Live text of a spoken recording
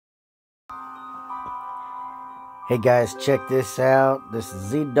Hey guys, check this out. This is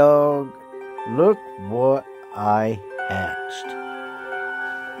Z-Dog. Look what I hatched.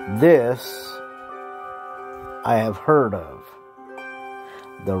 This I have heard of.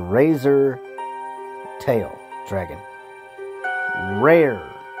 The Razortail dragon. Rare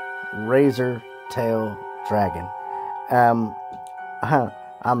Razortail dragon. I'm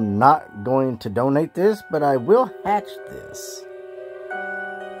not going to donate this, but I will hatch this.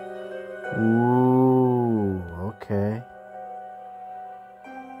 Ooh, okay.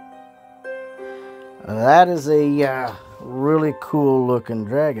 That is a really cool looking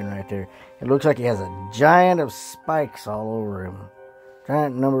dragon right there. It looks like he has a giant of spikes all over him.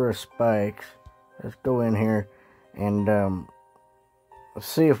 Giant number of spikes. Let's go in here and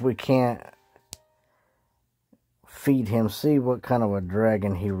see if we can't feed him. See what kind of a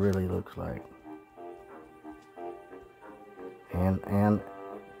dragon he really looks like. And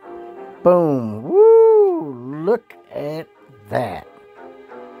boom! Woo! Look at that.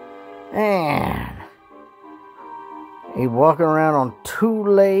 Man. He's walking around on two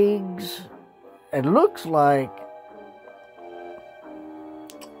legs. It looks like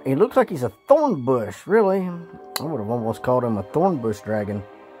he's a thorn bush, really. I would have almost called him a thorn bush dragon.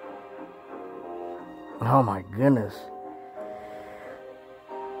 Oh my goodness.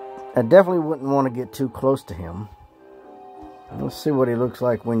 I definitely wouldn't want to get too close to him. Let's see what he looks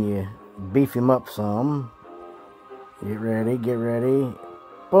like when you beef him up some. Get ready, get ready.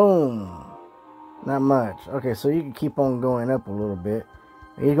 Boom. Not much. Okay, so you can keep on going up a little bit.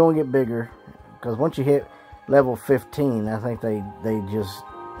 He's going to get bigger. Because once you hit level 15, I think they just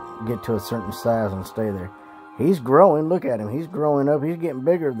get to a certain size and stay there. He's growing. Look at him. He's growing up. He's getting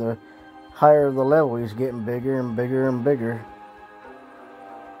bigger. The higher the level, he's getting bigger and bigger and bigger.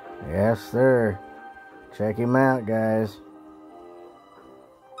 Yes, sir. Check him out, guys.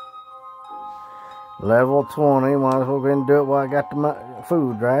 Level 20. Might as well go ahead and do it while I got the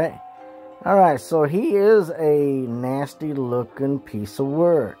food, right? Alright, so he is a nasty looking piece of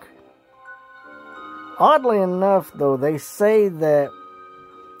work. Oddly enough, though, they say that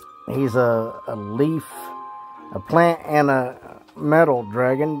he's a leaf, a plant, and a metal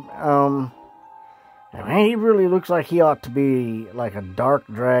dragon. Man, he really looks like he ought to be like a dark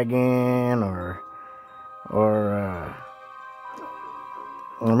dragon or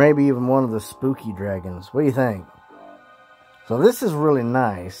maybe even one of the spooky dragons. What do you think? So this is really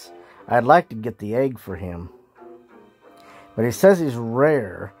nice. I'd like to get the egg for him. But he says he's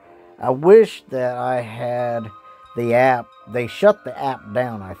rare. I wish that I had the app. They shut the app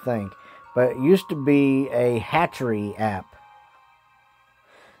down, I think. But it used to be a hatchery app.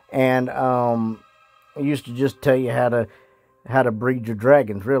 And it used to just tell you how to breed your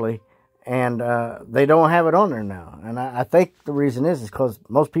dragons, really. And they don't have it on there now. And I think the reason is because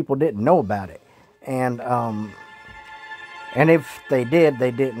most people didn't know about it. And if they did,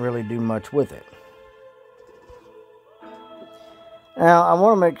 they didn't really do much with it. Now, I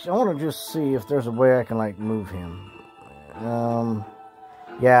want to just see if there's a way I can, like, move him.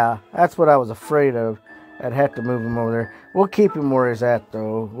 Yeah, that's what I was afraid of. I'd have to move him over there. We'll keep him where he's at,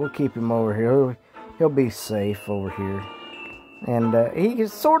 though. We'll keep him over here. He'll be safe over here. And he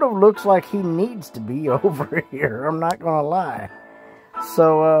sort of looks like he needs to be over here. I'm not going to lie.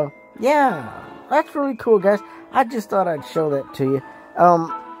 So, yeah, that's really cool, guys. I just thought I'd show that to you.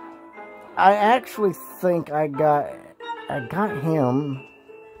 I actually think I got him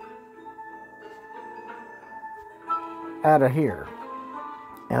out of here.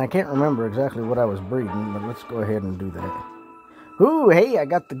 And I can't remember exactly what I was breeding, but let's go ahead and do that. Ooh, hey, I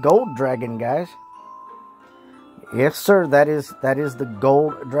got the gold dragon, guys. Yes, sir, that is the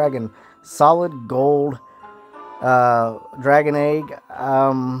gold dragon. Solid gold dragon egg.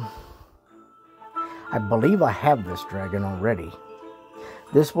 I believe I have this dragon already.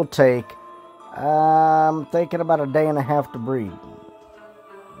 This will take, I'm thinking about a day and a half to breed.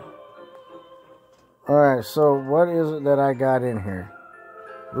 Alright, so what is it that I got in here?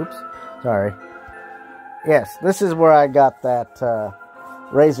 Oops, sorry. Yes, this is where I got that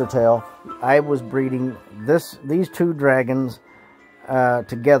Razortail. I was breeding these two dragons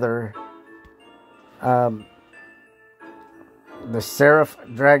together. The Seraph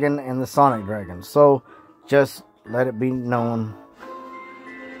Dragon and the Sonic Dragon. So, just let it be known.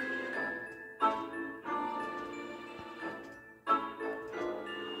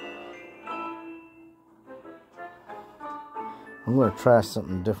 I'm going to try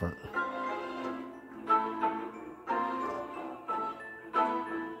something different.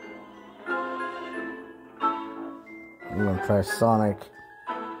 I'm going to try Sonic,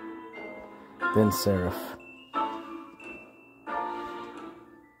 then Seraph.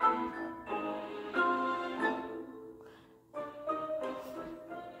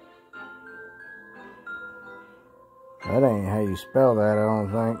 That ain't how you spell that, I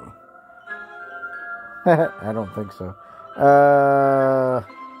don't think. I don't think so.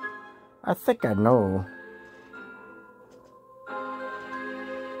 I think I know.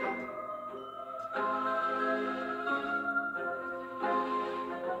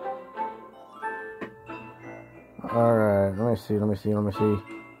 Alright, let me see.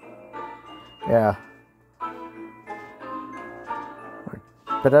 Yeah.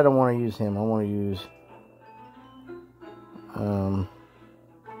 But I don't want to use him. I want to use... I'm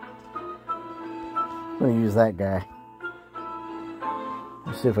going to use that guy.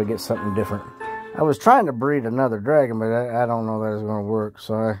 Let's see if I get something different. I was trying to breed another dragon, but I don't know that it's going to work.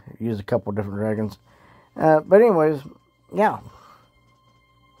 So I used a couple different dragons. But anyways, yeah.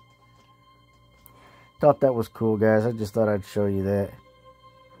 Thought that was cool, guys. I just thought I'd show you that.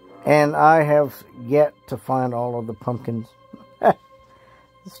 And I have yet to find all of the pumpkins.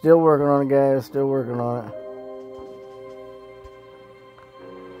 Still working on it, guys. Still working on it.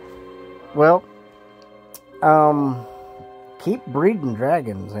 Well, keep breeding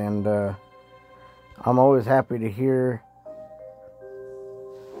dragons, and I'm always happy to hear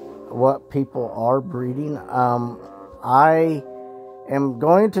what people are breeding. I am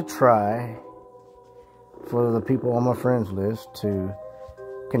going to try, for the people on my friends list, to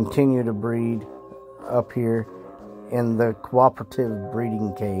continue to breed up here in the cooperative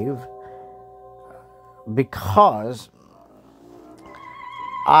breeding cave, because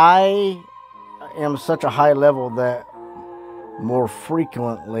I am such a high level that more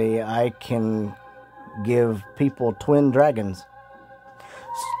frequently I can give people twin dragons.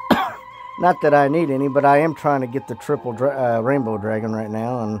 Not that I need any, but I am trying to get the triple rainbow dragon right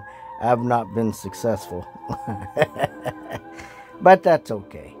now, and I've not been successful. But that's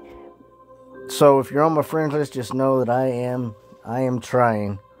okay. So if you're on my friends list, just know that I am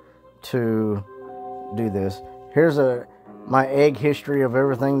trying to do this. Here's my egg history of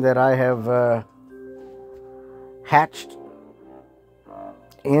everything that I have hatched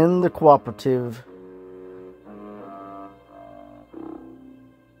in the cooperative.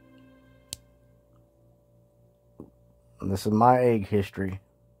 And this is my egg history.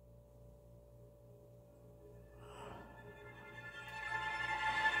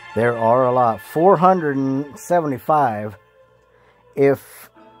 There are a lot. 475 if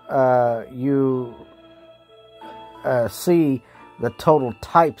you see the total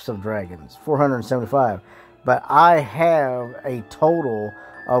types of dragons. 475. But I have a total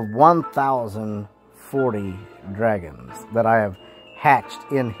of 1,040 dragons that I have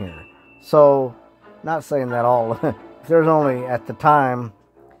hatched in here. So, not saying that all... if there's only, at the time,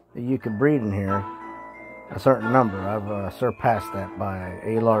 that you could breed in here, a certain number. I've surpassed that by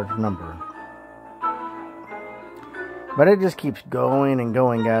a large number. But it just keeps going and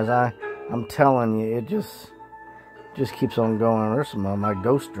going, guys. I'm telling you, it just keeps on going. There's some of my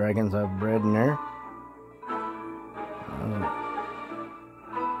ghost dragons I've bred in there.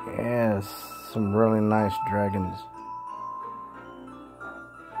 Yes, some really nice dragons.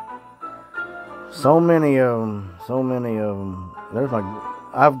 So many of them. So many of them.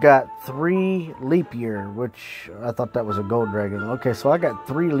 I've got 3 leap year, which I thought that was a gold dragon. Okay, so I got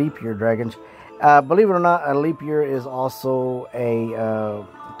 3 leap year dragons. Believe it or not, a leap year is also a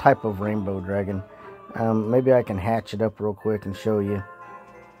type of rainbow dragon. Maybe I can hatch it up real quick and show you.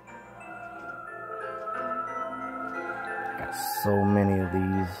 Got so many of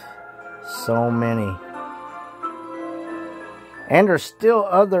these. So many. And there's still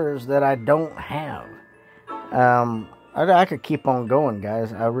others that I don't have. I could keep on going,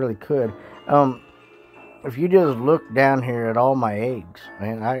 guys. I really could. If you just look down here at all my eggs,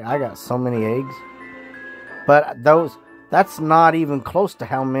 man, I got so many eggs. But that's not even close to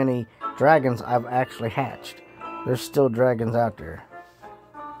how many dragons I've actually hatched. There's still dragons out there.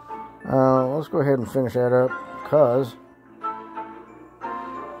 Let's go ahead and finish that up, because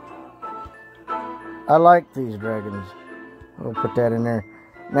I like these dragons. We'll put that in there.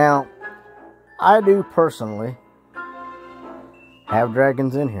 Now, I do personally have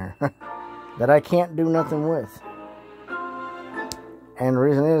dragons in here that I can't do nothing with. And the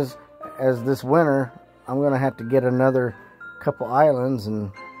reason is, as this winter, I'm going to have to get another couple islands,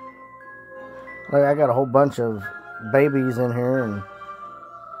 and like, I got a whole bunch of babies in here, and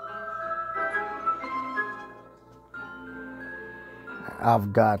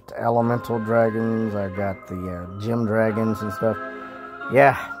I've got elemental dragons, I've got the gem dragons and stuff.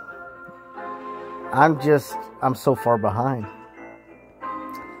 Yeah, I'm so far behind.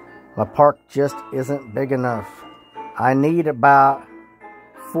 My park just isn't big enough. I need about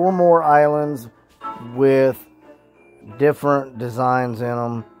 4 more islands with different designs in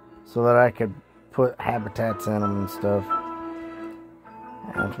them so that I could put habitats in them and stuff.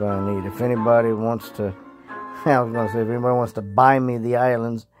 That's what I need. If anybody wants to, I was going to say, if anybody wants to buy me the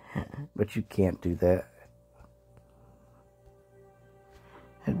islands, but you can't do that.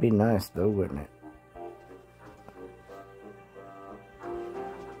 It'd be nice though, wouldn't it?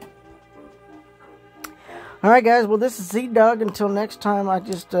 Alright guys, well this is Z-Dog. Until next time, I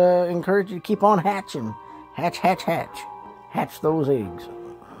just encourage you to keep on hatching. Hatch, hatch, hatch. Hatch those eggs.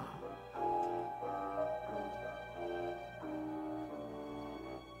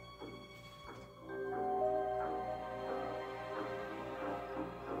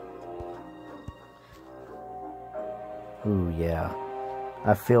 Ooh, yeah.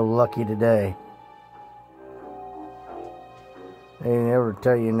 I feel lucky today. They never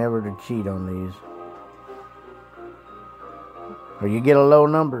tell you never to cheat on these. Or you get a low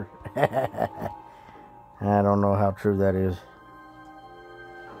number. I don't know how true that is.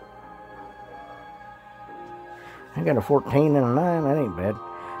 I got a 14 and a 9. That ain't bad.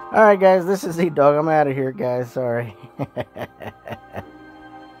 Alright guys, this is Z-Dog. I'm out of here, guys. Sorry.